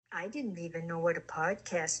I didn't even know what a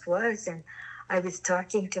podcast was. And I was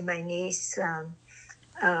talking to my niece,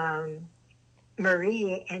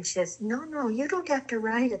 Marie, and she says, no, you don't have to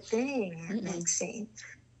write a thing, Aunt Maxine.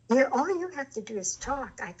 All you have to do is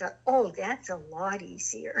talk. I thought, oh, that's a lot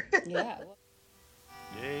easier. Yeah.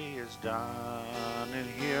 Day is done, and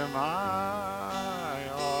here am I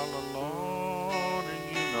all alone,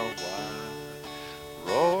 and you know why.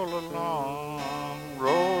 Roll along,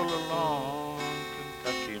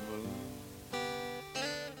 Kentucky moon.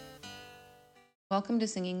 Welcome to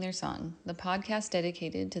Singing Their Song, the podcast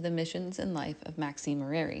dedicated to the missions and life of Maxine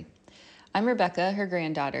Mareri. I'm Rebecca, her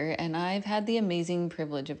granddaughter, and I've had the amazing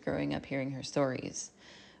privilege of growing up hearing her stories.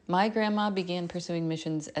 My grandma began pursuing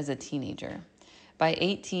missions as a teenager. By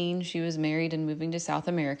 18, she was married and moving to South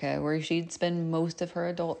America, where she'd spend most of her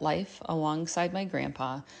adult life alongside my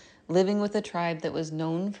grandpa, living with a tribe that was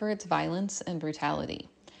known for its violence and brutality.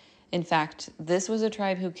 In fact, this was a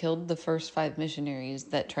tribe who killed the first 5 missionaries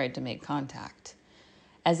that tried to make contact.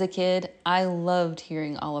 As a kid, I loved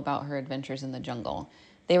hearing all about her adventures in the jungle.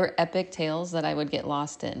 They were epic tales that I would get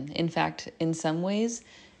lost in. In fact, in some ways,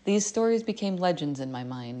 these stories became legends in my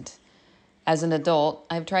mind. As an adult,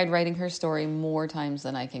 I've tried writing her story more times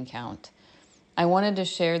than I can count. I wanted to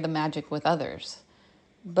share the magic with others.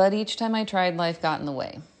 But each time I tried, life got in the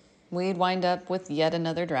way. We'd wind up with yet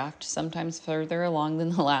another draft, sometimes further along than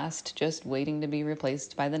the last, just waiting to be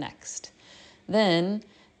replaced by the next. Then,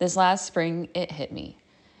 this last spring, it hit me.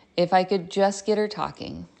 If I could just get her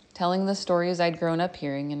talking, telling the stories I'd grown up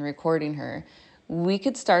hearing and recording her, we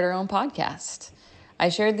could start our own podcast. I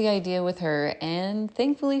shared the idea with her, and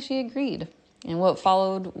thankfully she agreed. And what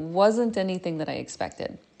followed wasn't anything that I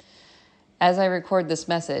expected. As I record this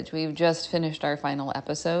message, we've just finished our final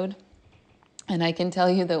episode, and I can tell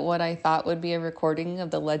you that what I thought would be a recording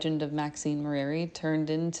of the legend of Maxine Mareri turned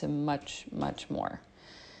into much, much more.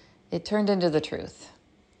 It turned into the truth.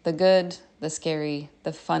 The good, the scary,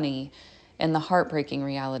 the funny, and the heartbreaking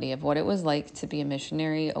reality of what it was like to be a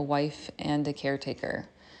missionary, a wife, and a caretaker.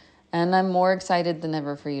 And I'm more excited than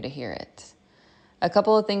ever for you to hear it. A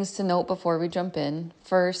couple of things to note before we jump in.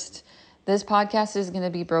 First, this podcast is going to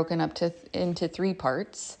be broken up into 3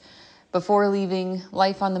 parts: before leaving,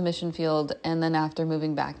 life on the mission field, and then after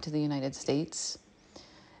moving back to the United States.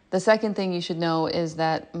 The second thing you should know is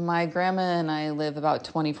that my grandma and I live about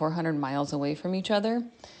 2,400 miles away from each other.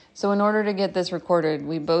 So in order to get this recorded,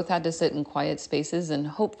 we both had to sit in quiet spaces and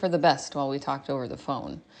hope for the best while we talked over the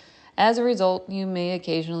phone. As a result, you may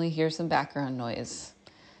occasionally hear some background noise.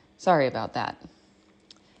 Sorry about that.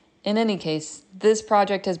 In any case, this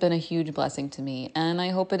project has been a huge blessing to me, and I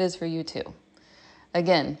hope it is for you too.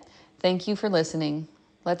 Again, thank you for listening.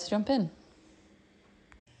 Let's jump in.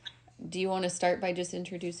 Do you want to start by just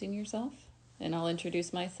introducing yourself? And I'll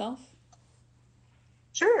introduce myself.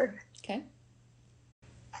 Sure. Okay.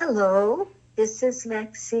 Hello, this is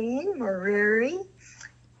Maxine Mareri,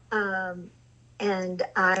 and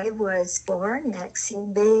I was born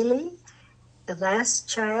Maxine Bailey, the last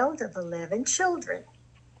child of 11 children.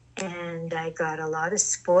 And I got a lot of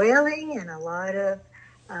spoiling and a lot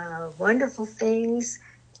of wonderful things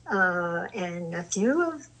and a few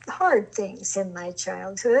of hard things in my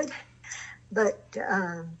childhood. But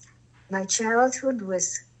my childhood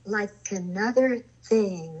was like another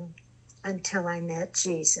thing until I met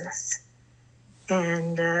Jesus.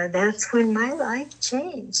 And that's when my life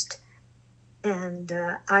changed. And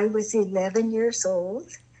I was 11 years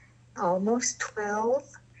old, almost 12,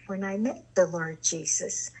 when I met the Lord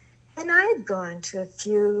Jesus. And I had gone to a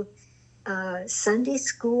few Sunday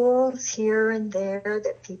schools here and there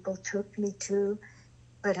that people took me to,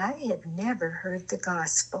 but I had never heard the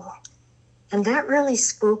gospel. And that really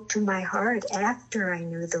spoke to my heart after I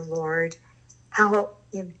knew the Lord, how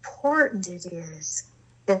important it is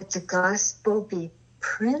that the gospel be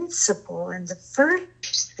principle and the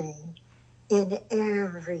first thing in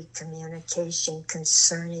every communication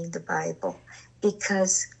concerning the Bible.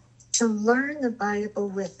 Because to learn the Bible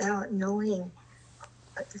without knowing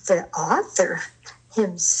the author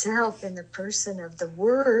himself in the person of the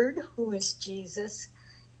Word, who is Jesus,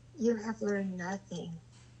 you have learned nothing.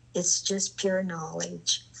 It's just pure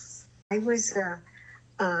knowledge. I was a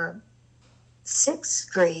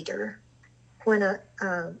 6th grader when a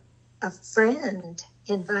friend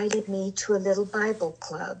invited me to a little Bible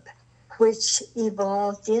club, which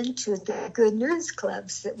evolved into the good news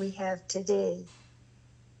clubs that we have today,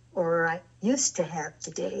 or I used to have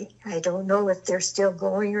today. I don't know if they're still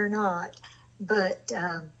going or not, but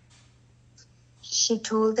she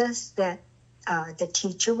told us that the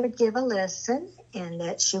teacher would give a lesson and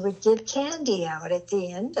that she would give candy out at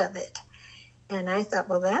the end of it. And I thought,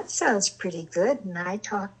 well, that sounds pretty good. And I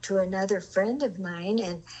talked to another friend of mine,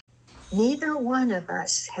 and neither one of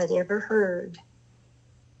us had ever heard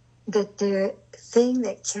that the thing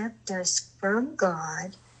that kept us from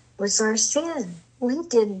God was our sin. We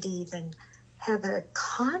didn't even have a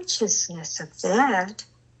consciousness of that.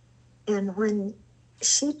 And when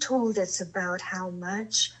she told us about how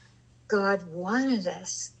much God wanted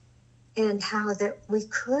us and how that we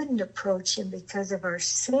couldn't approach him because of our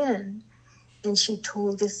sin, and she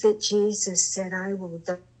told us that Jesus said, I will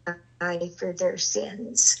die for their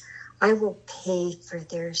sins. I will pay for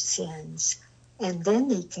their sins. And then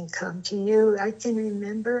they can come to you. I can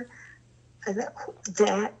remember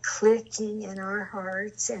that clicking in our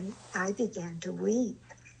hearts, and I began to weep.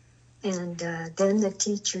 And then the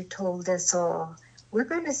teacher told us all, we're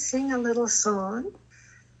going to sing a little song.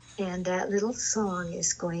 And that little song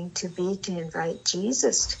is going to be to invite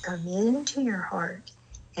Jesus to come into your heart.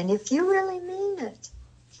 And if you really mean it,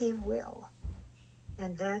 he will.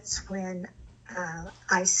 And that's when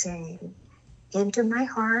I sang, into my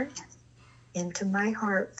heart,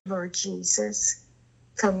 Lord Jesus.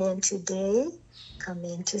 Come in today, come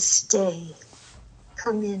in to stay.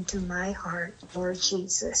 Come into my heart, Lord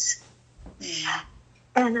Jesus.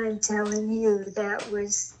 And I'm telling you, that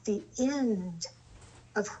was the end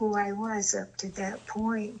of who I was up to that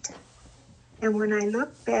point. And when I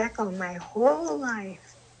look back on my whole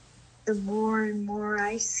life, the more and more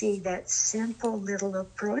I see that simple little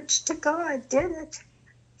approach to God did it.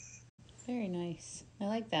 Very nice. I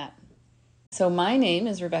like that. So my name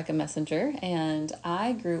is Rebecca Messenger, and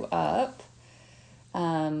I grew up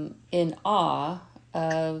in awe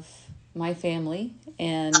of my family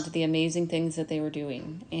and the amazing things that they were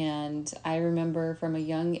doing. And I remember from a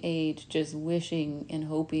young age just wishing and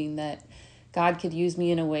hoping that God could use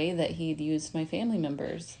me in a way that he'd used my family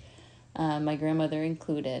members, my grandmother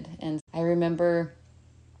included. And I remember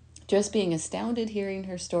just being astounded hearing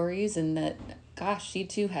her stories, and that, gosh, she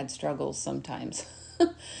too had struggles sometimes.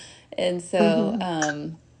 And so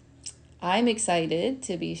I'm excited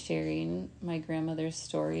to be sharing my grandmother's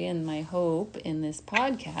story, and my hope in this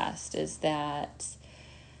podcast is that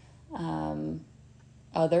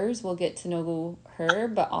others will get to know her,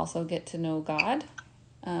 but also get to know God,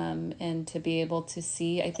 and to be able to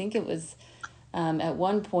see. I think it was at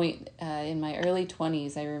one point in my early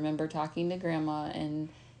 20s, I remember talking to Grandma, and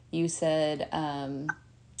you said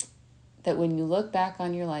that when you look back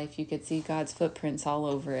on your life, you could see God's footprints all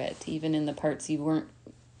over it, even in the parts you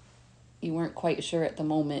weren't quite sure at the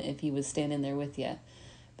moment if he was standing there with you.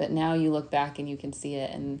 But now you look back and you can see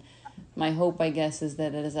it. And my hope, I guess, is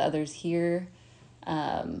that as others hear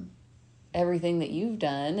everything that you've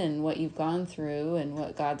done and what you've gone through and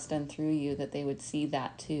what God's done through you, that they would see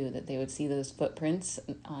that too, that they would see those footprints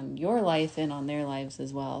on your life and on their lives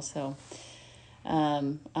as well. So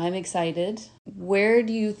I'm excited. Where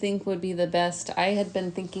do you think would be the best? I had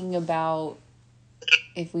been thinking about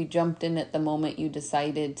if we jumped in at the moment you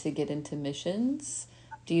decided to get into missions.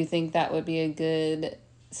 Do you think that would be a good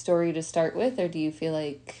story to start with, or do you feel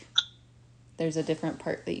like there's a different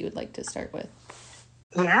part that you would like to start with?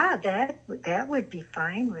 Yeah, that would be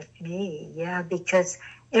fine with me. Yeah, because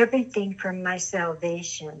everything from my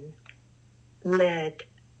salvation led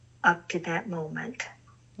up to that moment.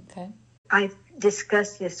 Okay. I've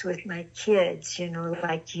discussed this with my kids,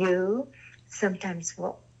 like you. Sometimes,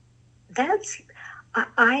 well,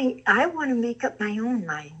 I want to make up my own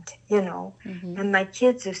mind, And my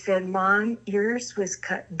kids have said, Mom, yours was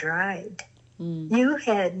cut and dried. You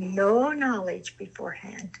had no knowledge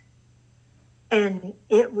beforehand. And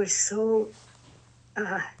it was so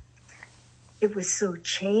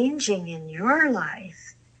changing in your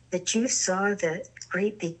life that you saw the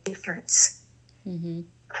great big difference.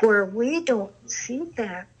 Where we don't see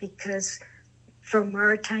that, because from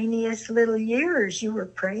our tiniest little years, you were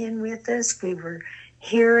praying with us, we were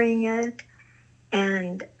hearing it,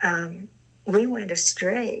 and we went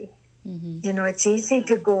astray. It's easy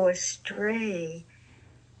to go astray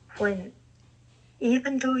when,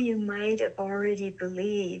 even though you might have already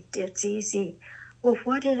believed, it's easy. Well,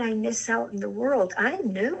 what did I miss out in the world? I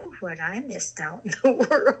knew what I missed out in the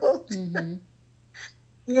world.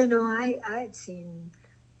 I'd seen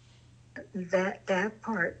that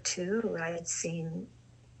part too. I had seen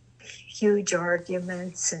huge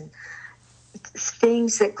arguments and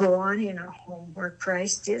things that go on in a home where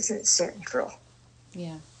Christ isn't central.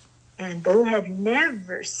 Yeah. And they had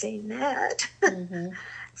never seen that.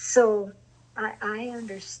 So I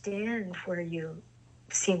understand where you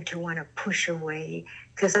seem to want to push away,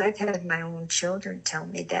 because I've had my own children tell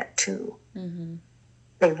me that too.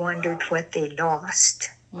 They wondered what they lost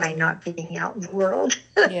by not being out in the world.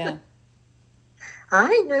 Yeah.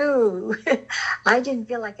 I knew. I didn't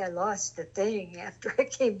feel like I lost a thing after I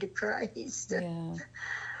came to Christ. Yeah.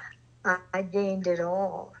 I gained it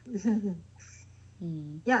all.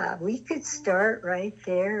 Mm. Yeah, we could start right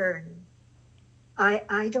there. And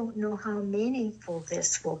I don't know how meaningful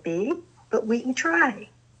this will be, but we can try.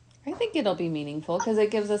 I think it'll be meaningful because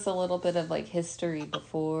it gives us a little bit of like history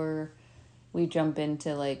before we jump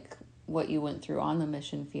into like what you went through on the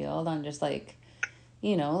mission field, on just like,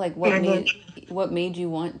 like And then, what made you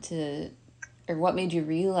want to, or what made you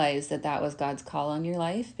realize that that was God's call on your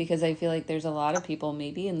life? Because I feel like there's a lot of people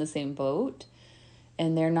maybe in the same boat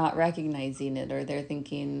and they're not recognizing it, or they're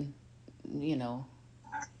thinking,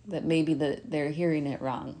 that maybe they're hearing it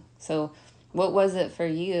wrong. So what was it for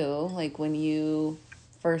you, like when you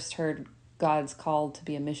first heard God's call to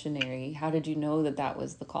be a missionary? How did you know that that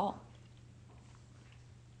was the call?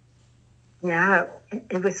 yeah,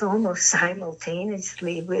 it was almost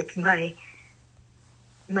simultaneously with my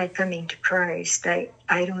coming to Christ. I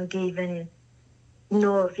don't even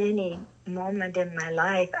know of any moment in my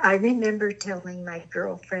life. I remember telling my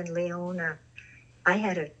girlfriend Leona I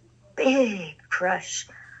had a big crush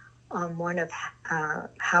on one of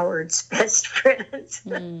Howard's best friends.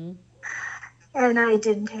 Mm. And I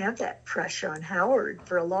didn't have that crush on Howard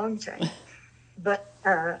for a long time. But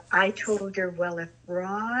I told her, well, if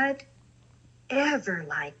Rod ever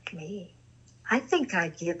liked me, I think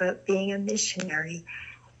I'd give up being a missionary.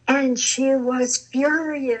 And she was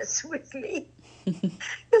furious with me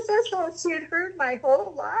because that's all she had heard my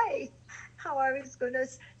whole life, how I was going to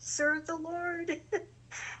serve the Lord.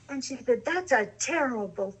 And she said, that's a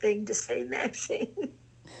terrible thing to say, Maxine.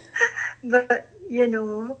 But,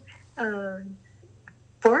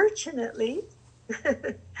 fortunately,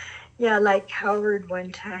 yeah, like Howard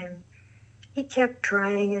one time, he kept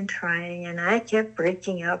trying and trying, and I kept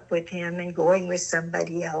breaking up with him and going with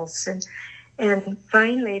somebody else. And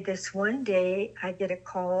finally, this one day, I get a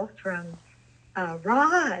call from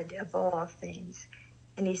Rod, of all things.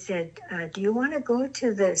 And he said, do you want to go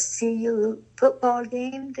to the CU football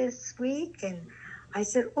game this week? And I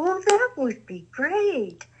said, oh, that would be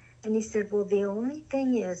great. And he said, well, the only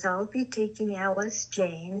thing is I'll be taking Alice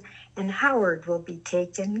Jane and Howard will be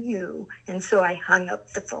taking you. And so I hung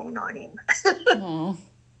up the phone on him. Oh.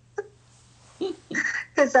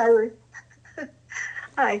 Because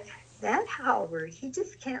that Howard, he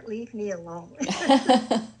just can't leave me alone.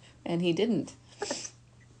 And he didn't.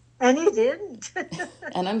 And he didn't.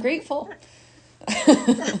 And I'm grateful.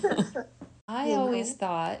 I always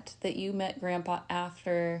thought that you met Grandpa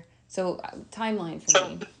after, so timeline for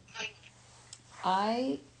me.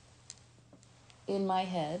 I, in my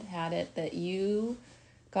head, had it that you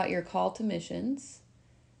got your call to missions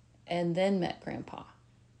and then met Grandpa.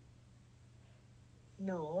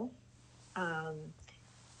 No.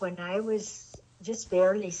 When I was just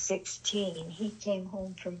barely 16, he came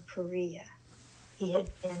home from Korea. He had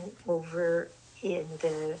been over in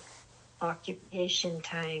the occupation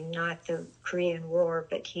time, not the Korean War,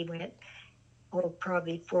 but he went,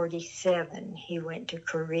 probably 47. He went to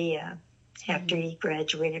Korea after he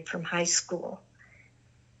graduated from high school.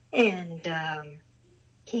 And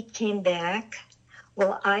he came back.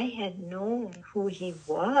 Well, I had known who he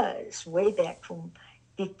was way back from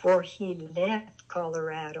before he left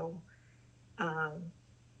Colorado.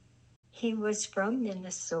 He was from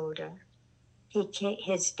Minnesota.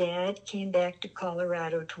 His dad came back to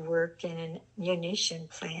Colorado to work in a munition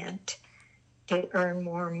plant to earn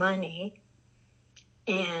more money.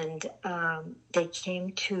 And they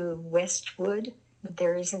came to Westwood.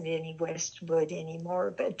 There isn't any Westwood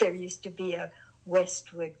anymore, but there used to be a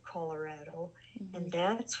Westwood, Colorado. Mm-hmm. And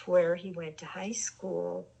that's where he went to high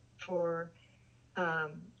school for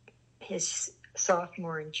his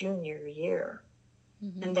sophomore and junior year.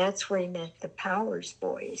 Mm-hmm. And that's where he met the Powers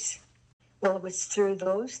boys. Well, it was through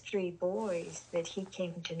those three boys that he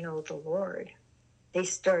came to know the Lord. They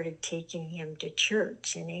started taking him to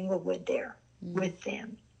church in Englewood there with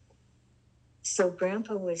them. So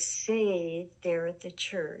Grandpa was saved there at the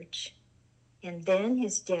church. And then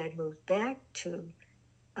his dad moved back to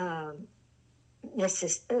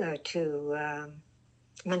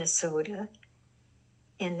Minnesota.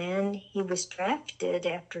 And then he was drafted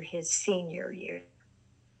after his senior year.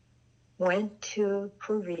 Went to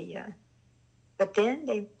Korea. But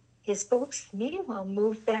then his folks, meanwhile,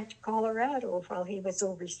 moved back to Colorado while he was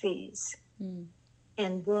overseas. Mm.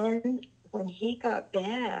 And then when he got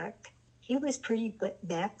back, he was pretty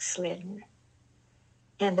backslidden.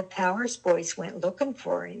 And the Powers boys went looking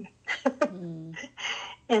for him. Mm.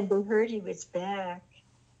 And they heard he was back.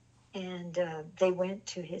 And they went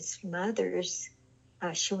to his mother's.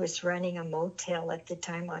 She was running a motel at the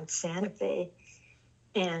time on Santa Fe.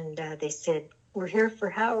 And they said, "We're here for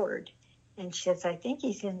Howard." And she says, "I think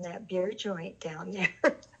he's in that beer joint down there."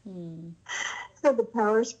 Mm. So the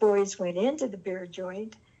Powers boys went into the beer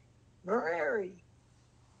joint. "Murray,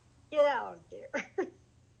 get out of there."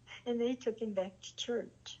 And they took him back to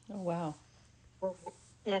church. Oh, wow.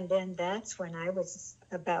 And then that's when I was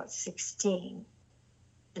about 16.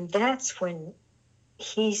 And that's when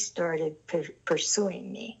he started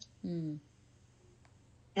pursuing me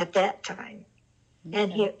at that time. Okay.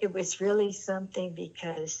 And it was really something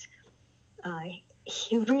because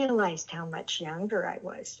he realized how much younger I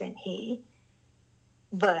was than he.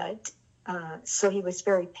 But so he was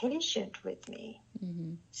very patient with me.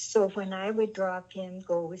 Mm-hmm. So when I would drop him,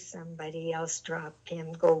 go with somebody else, drop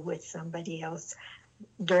him, go with somebody else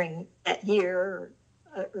during that year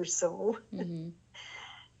or so, mm-hmm.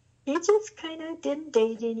 He just kind of didn't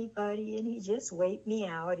date anybody, and he just waited me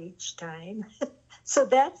out each time. So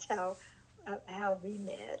that's how we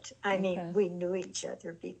met. I mean, we knew each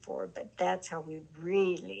other before, but that's how we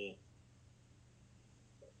really,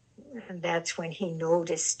 and that's when he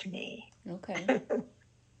noticed me. Okay.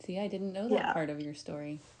 See, I didn't know that part of your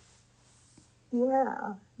story.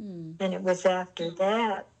 Yeah. And it was after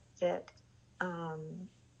that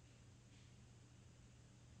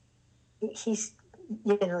he's,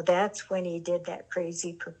 that's when he did that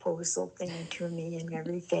crazy proposal thing to me and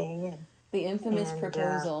everything. And the infamous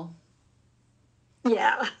proposal.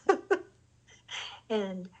 Yeah.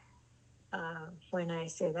 And when I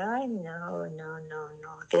said,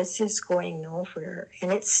 no, this is going nowhere.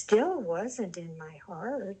 And it still wasn't in my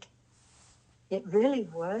heart. It really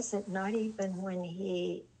wasn't, not even when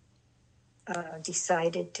he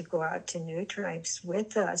decided to go out to New Tribes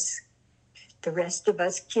with us, the rest of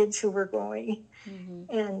us kids who were going.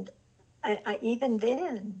 Mm-hmm. And I even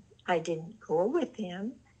then, I didn't go with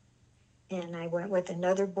him. And I went with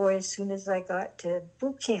another boy as soon as I got to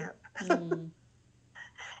boot camp.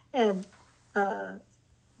 And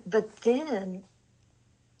but then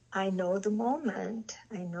I know the moment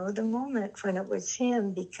when it was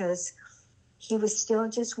him, because he was still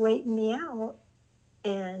just waiting me out.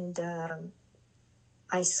 And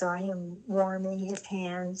I saw him warming his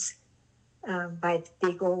hands by the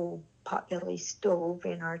big old potbelly stove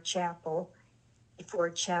in our chapel before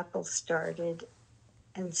chapel started.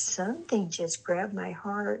 And something just grabbed my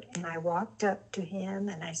heart, and I walked up to him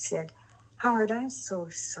and I said, "Howard, I'm so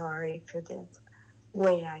sorry for the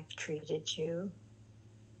way I've treated you."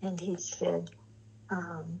 And he said,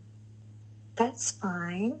 "That's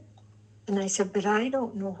fine." And I said, "But I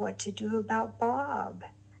don't know what to do about Bob."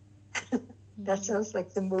 That sounds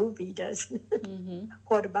like the movie, doesn't it? Mm-hmm.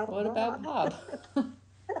 What about Bob?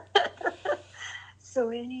 So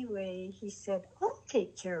anyway, he said, "I'll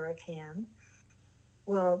take care of him."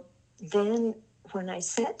 Well, then when I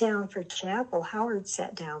sat down for chapel, Howard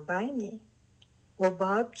sat down by me. Well,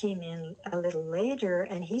 Bob came in a little later,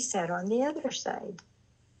 and he sat on the other side.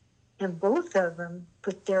 And both of them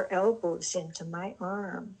put their elbows into my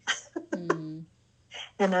arm. Mm.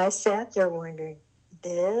 And I sat there wondering,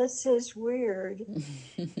 this is weird.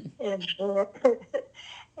 and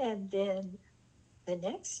then the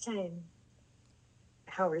next time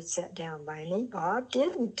Howard sat down by me, Bob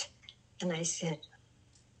didn't. And I said,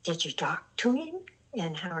 "Did you talk to him?"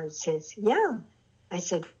 And Howard says, "Yeah." I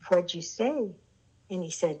said, "What'd you say?" And he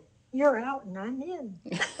said, "You're out and I'm in."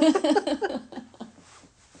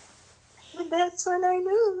 And that's when I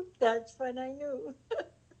knew.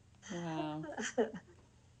 Wow.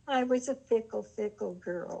 I was a fickle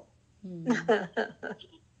girl.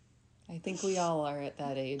 I think we all are at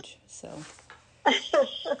that age, so.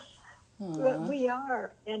 But we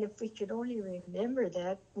are, and if we could only remember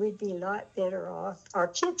that, we'd be a lot better off. Our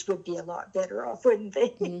kids would be a lot better off, wouldn't they?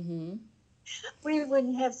 Mm-hmm. We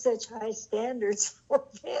wouldn't have such high standards for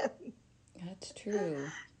them. That's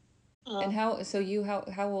true. And how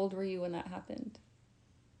old were you when that happened?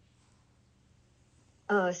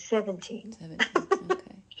 17. 17,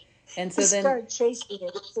 okay. And so we started chasing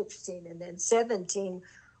it at 16, and then 17,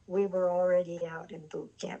 we were already out in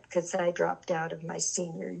boot camp because I dropped out of my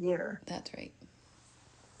senior year. That's right.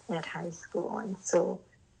 At high school. And so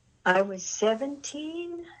I was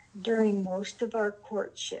 17 during most of our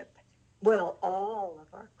courtship. Well, all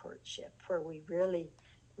of our courtship, where we really,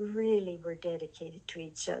 really were dedicated to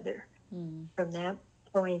each other. Mm. From that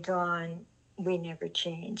point on, we never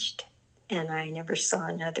changed. And I never saw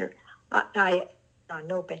another. I saw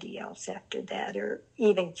nobody else after that, or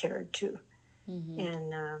even cared to. Mm-hmm.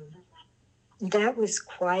 And that was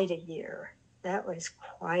quite a year.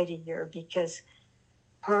 Because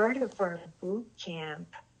part of our boot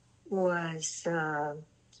camp was the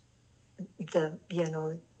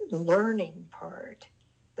learning part.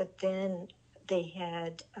 but then they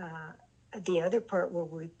had the other part where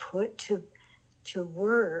we put to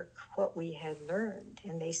work what we had learned,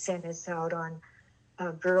 and they sent us out on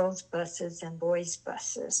girls' buses and boys'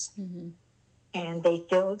 buses. Mm-hmm. And they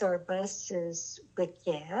filled our buses with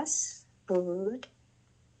gas, food,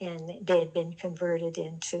 and they had been converted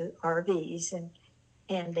into RVs,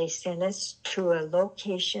 and they sent us to a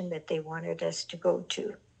location that they wanted us to go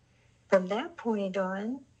to. From that point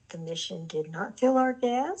on, the mission did not fill our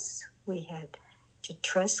gas. We had to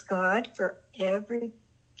trust God for every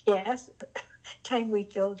gas time we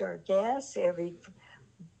filled our gas, every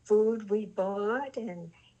food we bought,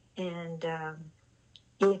 and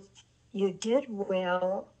if you did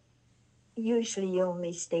well, usually you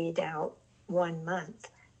only stayed out 1 month.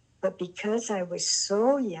 But because I was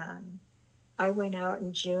so young, I went out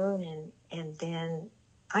in June, and then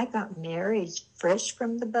I got married fresh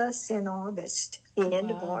from the bus in August, the end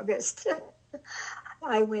of August.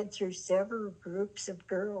 I went through several groups of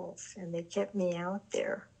girls, and they kept me out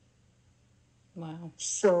there. Wow.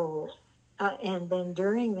 So, and then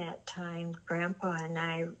during that time, Grandpa and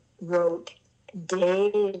I wrote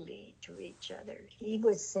daily to each other. He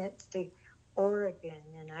was sent to Oregon,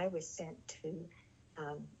 and I was sent to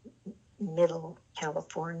Middle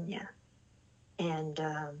California. And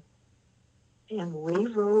we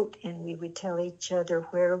wrote, and we would tell each other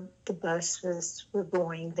where the buses were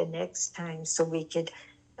going the next time, so we could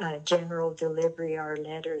general delivery our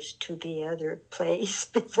letters to the other place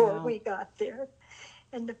before we got there.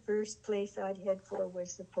 And the first place I'd head for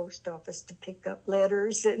was the post office to pick up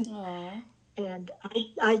letters, and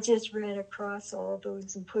I just ran across all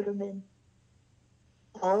those and put them in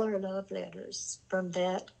all our love letters from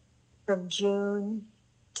June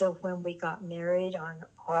till when we got married on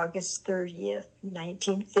August 30th,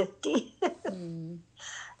 1950.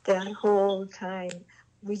 That whole time,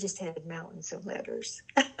 we just had mountains of letters.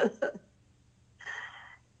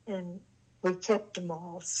 And we kept them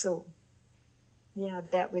all. So, yeah,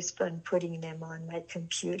 that was fun putting them on my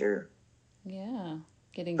computer. Yeah,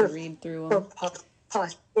 getting to read through them.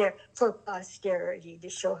 For posterity, to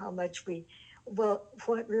show how much well,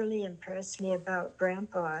 what really impressed me about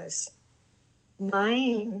Grandpa's,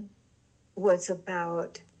 mine was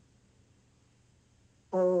about,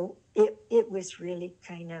 it was really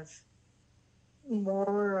kind of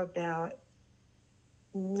more about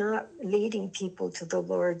not leading people to the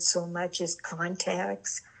Lord so much as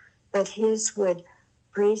contacts, but his would,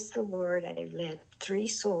 praise the Lord, I led 3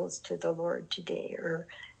 souls to the Lord today, or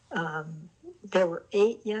there were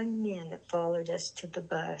 8 young men that followed us to the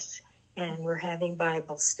bus, and we're having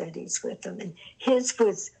Bible studies with them, and his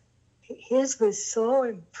was so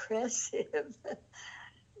impressive.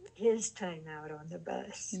 His time out on the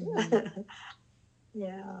bus. Mm-hmm.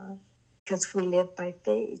 Yeah, because we live by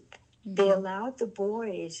faith. Mm-hmm. They allowed the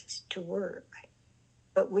boys to work,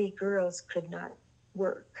 but we girls could not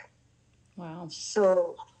work. Wow.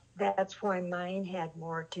 So that's why mine had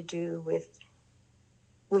more to do with,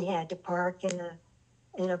 we had to park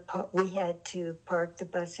we had to park the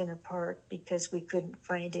bus in a park because we couldn't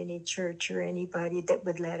find any church or anybody that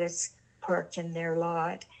would let us park in their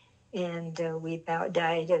lot. And we about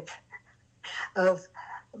died of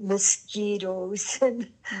mosquitoes, and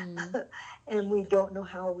we don't know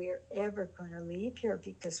how we're ever going to leave here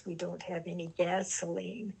because we don't have any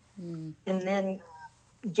gasoline. And then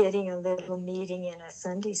getting a little meeting in a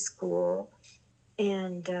Sunday school,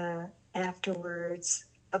 and afterwards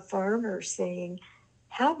a farmer saying,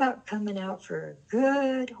 how about coming out for a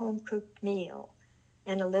good home-cooked meal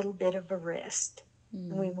and a little bit of a rest?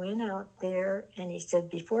 And we went out there, and he said,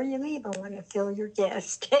 before you leave, I want to fill your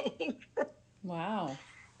gas tank. Wow.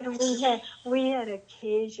 And we had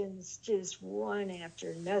occasions just one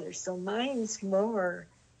after another. So mine's more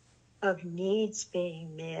of needs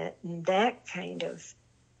being met and that kind of,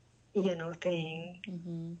 thing.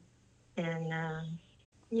 Mm-hmm. And,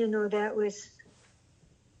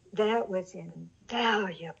 that was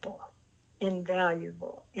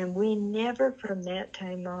invaluable. And we never, from that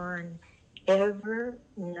time on,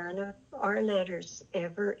 none of our letters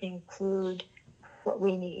ever include what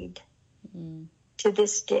we need. To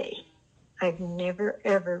this day, I've never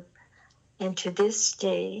ever, and to this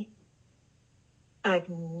day, I've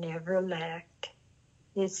never lacked.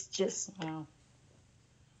 It's just, wow.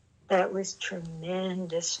 That was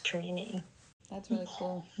tremendous training. That's really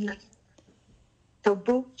cool. So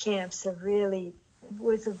boot camps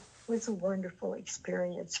was a wonderful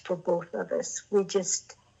experience for both of us. We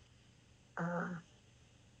just,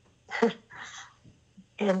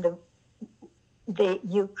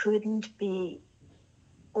 you couldn't be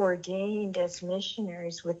ordained as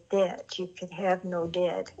missionaries with debt. You could have no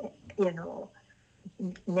debt,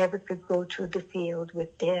 never could go to the field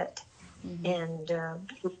with debt. And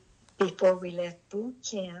before we left boot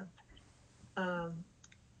camp,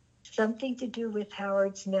 something to do with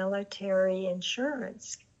Howard's military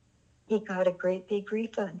insurance, he got a great big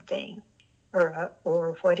refund thing, or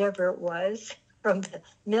whatever it was from the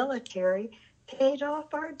military, paid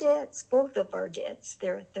off our debts, both of our debts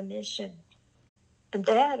there at the mission. And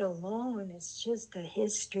that alone is just a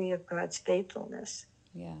history of God's faithfulness.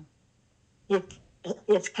 Yeah.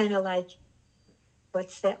 It's kind of like,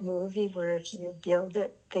 what's that movie where if you build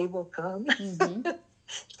it, they will come? The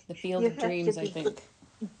Field of Dreams, I think.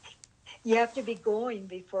 You have to be going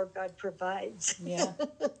before God provides. Yeah,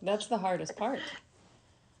 that's the hardest part.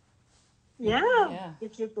 Yeah.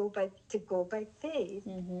 If you go by faith,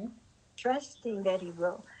 trusting that He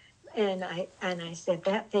will. And I said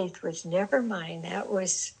that faith was never mine. That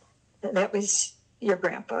was your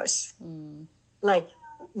grandpa's. Like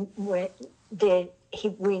when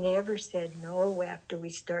we never said no after we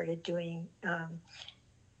started doing,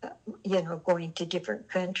 going to different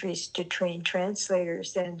countries to train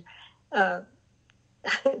translators, and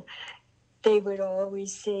they would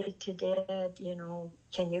always say to Dad,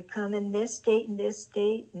 can you come in this date and this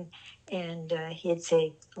date? And he'd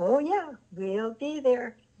say, oh yeah, we'll be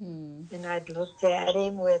there. And I'd look at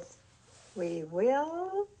him with, we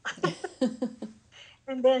will.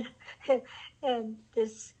 And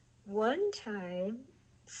this one time,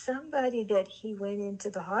 somebody that he went into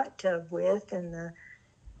the hot tub with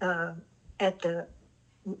at the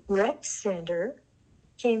rec center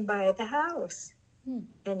came by the house.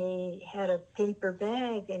 And he had a paper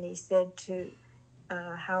bag, and he said to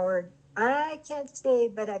Howard, I can't stay,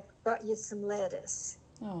 but I brought you some lettuce.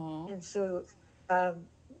 Aww.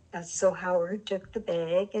 And so Howard took the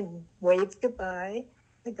bag and waved goodbye.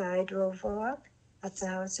 The guy drove off.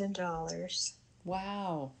 $1,000.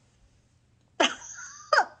 Wow.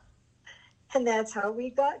 And that's how we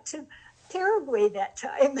got to Paraguay that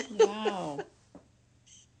time. Wow.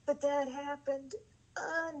 But that happened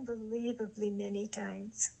unbelievably many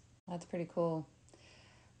times. That's pretty cool.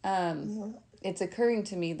 It's occurring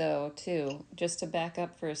to me, though, too, just to back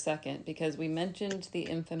up for a second, because we mentioned the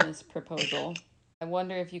infamous proposal. I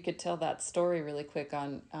wonder if you could tell that story really quick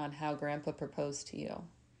on how Grandpa proposed to you.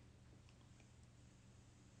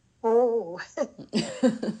 Oh,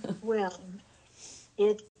 well,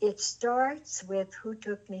 it starts with who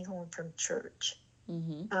took me home from church.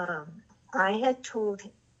 I had told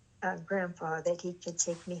Grandpa that he could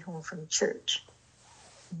take me home from church,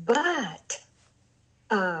 but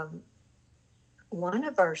one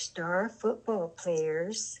of our star football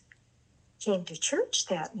players came to church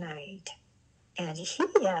that night, and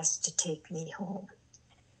he asked to take me home.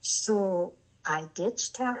 So I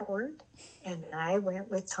ditched Howard, and I went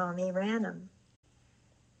with Tommy Ranum.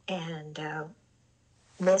 And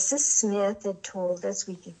Mrs. Smith had told us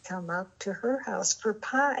we could come up to her house for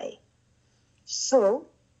pie. So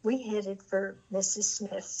we headed for Mrs.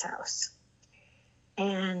 Smith's house.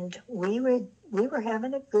 And we were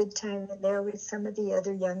having a good time in there with some of the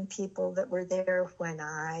other young people that were there when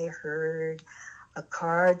I heard a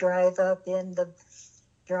car drive up in the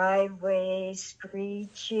driveway,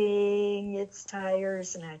 screeching its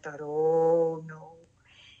tires, and I thought, oh no.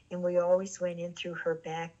 And we always went in through her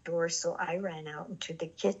back door, so I ran out into the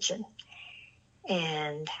kitchen.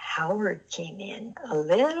 And Howard came in a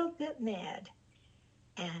little bit mad.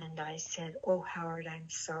 And I said, oh, Howard, I'm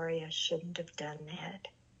sorry, I shouldn't have done that.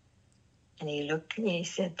 And he looked at me and he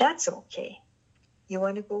said, that's okay. You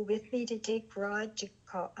want to go with me to take Rod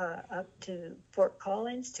up to Fort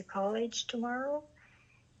Collins to college tomorrow?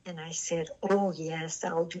 And I said, oh, yes,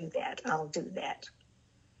 I'll do that.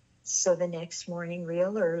 So the next morning,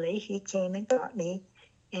 real early, he came and got me,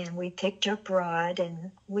 and we picked up Rod,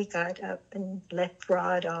 and we got up and left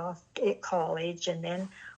Rod off at college, and then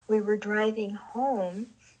we were driving home,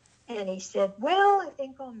 and he said, well, I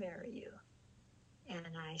think I'll marry you.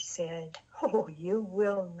 And I said, oh, you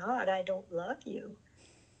will not. I don't love you.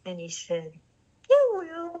 And he said, you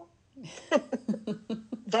will.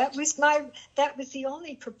 That was the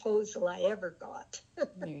only proposal I ever got.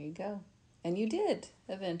 There you go. And you did,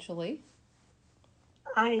 eventually.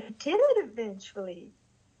 I did eventually.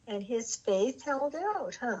 And his faith held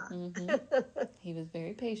out, huh? He was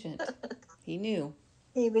very patient. He knew.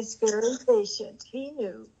 He was very patient. He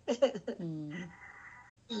knew.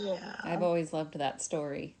 Yeah. I've always loved that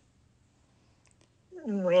story.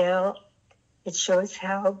 Well, it shows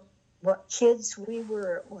what kids we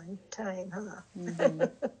were at one time, huh?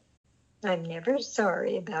 I'm never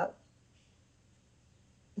sorry about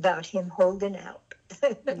him holding out.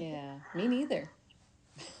 Yeah, me neither.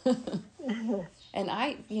 And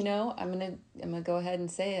I'm gonna go ahead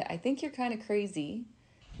and say it. I think you're kind of crazy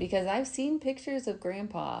because I've seen pictures of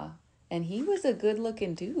Grandpa and he was a good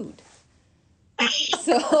looking dude.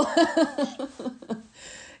 So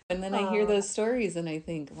and then I hear those stories and I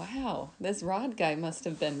think, wow, this Rod guy must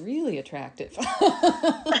have been really attractive.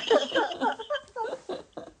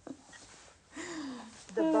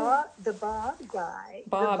 The Bob guy,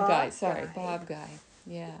 Bob guy, sorry, Bob guy.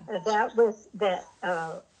 Yeah. That was that.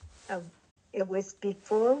 It was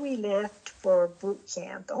before we left for boot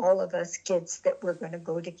camp. All of us kids that were going to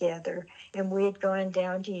go together, and we had gone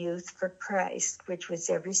down to Youth for Christ, which was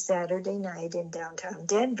every Saturday night in downtown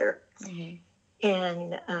Denver. Mm-hmm.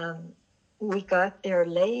 And we got there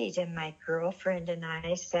late, and my girlfriend and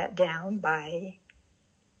I sat down by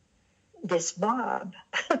this Bob.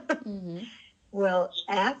 Mm-hmm. Well,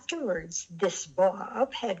 afterwards, this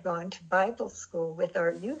Bob had gone to Bible school with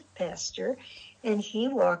our youth pastor, and he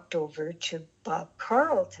walked over to Bob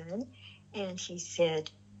Carlton, and he said,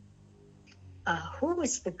 who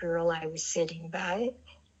was the girl I was sitting by?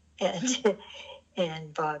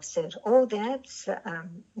 And Bob said, oh, that's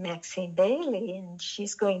Maxine Bailey, and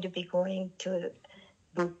she's going to be going to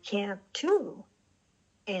boot camp too.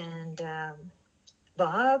 And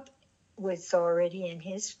Bob was already in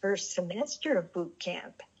his first semester of boot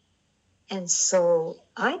camp. And so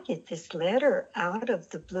I get this letter out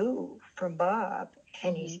of the blue from Bob,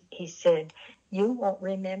 and he said, you won't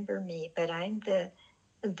remember me, but I'm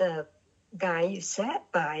the guy you sat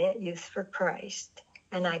by at Youth for Christ,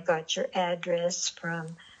 and I got your address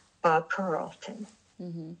from Bob Carlton,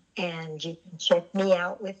 and you can check me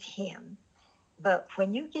out with him. But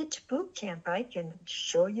when you get to boot camp, I can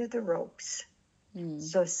show you the ropes.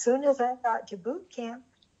 So as soon as I got to boot camp,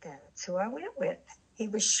 that's who I went with. He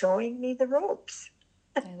was showing me the ropes.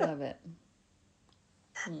 I love it.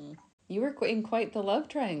 You were in quite the love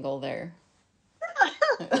triangle there.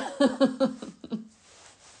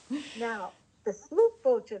 Now, the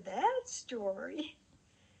sequel to that story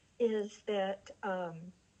is that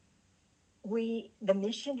the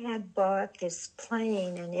mission had bought this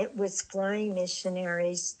plane, and it was flying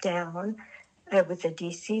missionaries down. It was a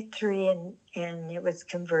DC-3, and it was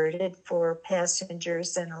converted for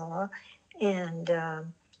passengers and all. And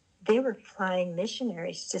they were flying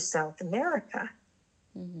missionaries to South America.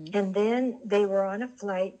 And then they were on a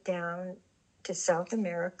flight down to South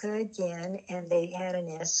America again, and they had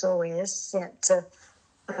an SOS sent to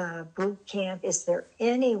boot camp. Is there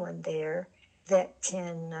anyone there that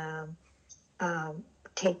can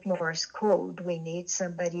take Morse code? We need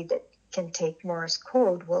somebody that can take Morse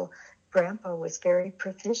code. Well, Grandpa was very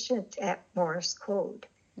proficient at Morse code.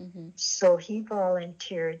 So he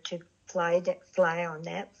volunteered to fly on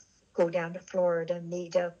that, go down to Florida,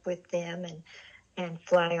 meet up with them, and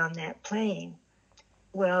fly on that plane.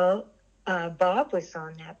 Well, Bob was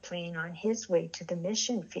on that plane on his way to the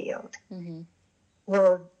mission field.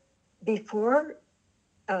 Well, before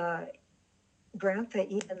Grandpa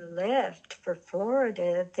even left for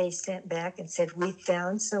Florida, they sent back and said, we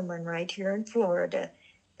found someone right here in Florida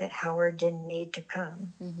that Howard didn't need to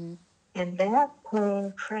come. And that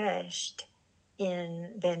plane crashed in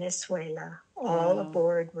Venezuela. All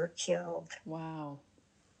aboard were killed. Wow.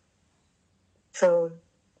 So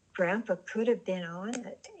Grandpa could have been on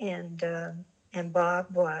it, and Bob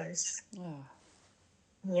was. Oh.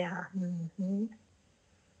 Yeah.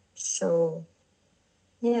 So,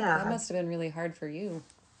 yeah. That must have been really hard for you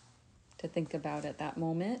to think about at that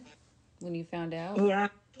moment when you found out. Yeah,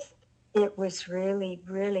 it was really,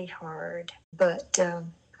 really hard. But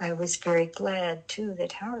I was very glad, too,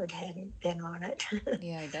 that Howard hadn't been on it.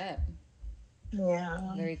 Yeah, I bet. Yeah.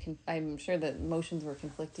 I'm sure that emotions were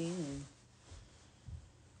conflicting.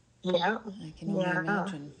 And yeah. I can only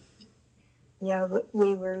imagine. Yeah,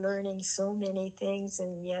 we were learning so many things,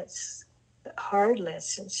 and yet hard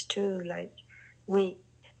lessons, too. Like, we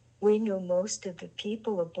knew most of the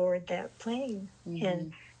people aboard that plane.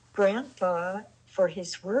 And Grandpa, for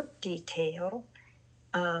his work detail,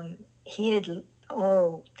 they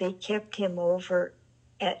kept him over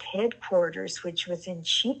at headquarters, which was in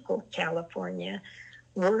Chico, California,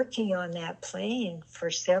 working on that plane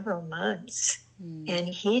for several months. And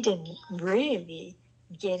he didn't really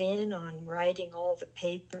get in on writing all the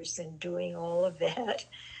papers and doing all of that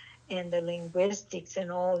and the linguistics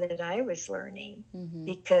and all that I was learning,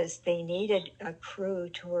 because they needed a crew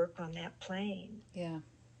to work on that plane. Yeah.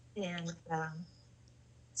 And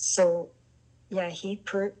so, yeah,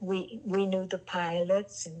 we knew the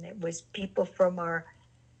pilots, and it was people from our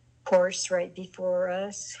course right before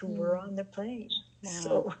us who were on the plane. Wow.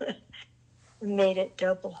 So made it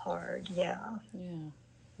double hard. Yeah. Yeah.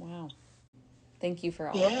 Wow. Thank you for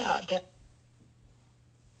all. Yeah.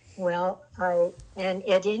 Well, and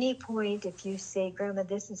at any point, if you say, Grandma,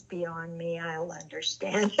 this is beyond me, I'll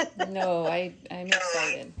understand. No, I'm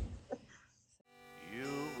excited. You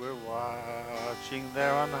were watching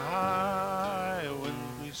there on high when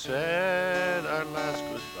we said our last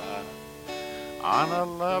goodbye on a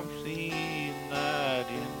love scene that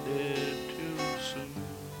ended too soon.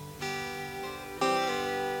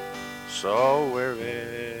 So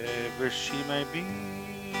wherever she may be,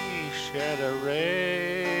 shed a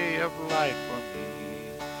ray of light for me.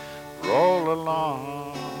 Roll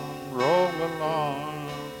along,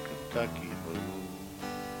 Kentucky Blue.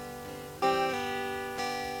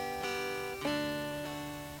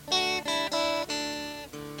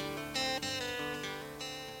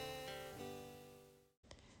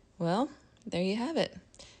 Well, there you have it.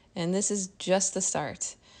 And this is just the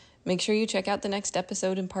start. Make sure you check out the next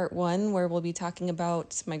episode in part 1, where we'll be talking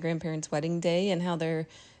about my grandparents' wedding day and how their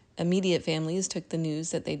immediate families took the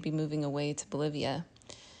news that they'd be moving away to Bolivia.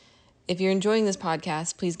 If you're enjoying this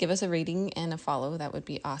podcast, please give us a rating and a follow. That would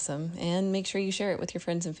be awesome. And make sure you share it with your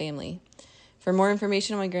friends and family. For more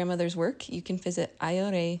information on my grandmother's work, you can visit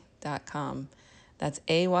ayore.com. That's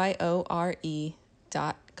AYORE.com.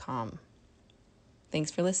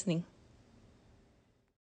 Thanks for listening.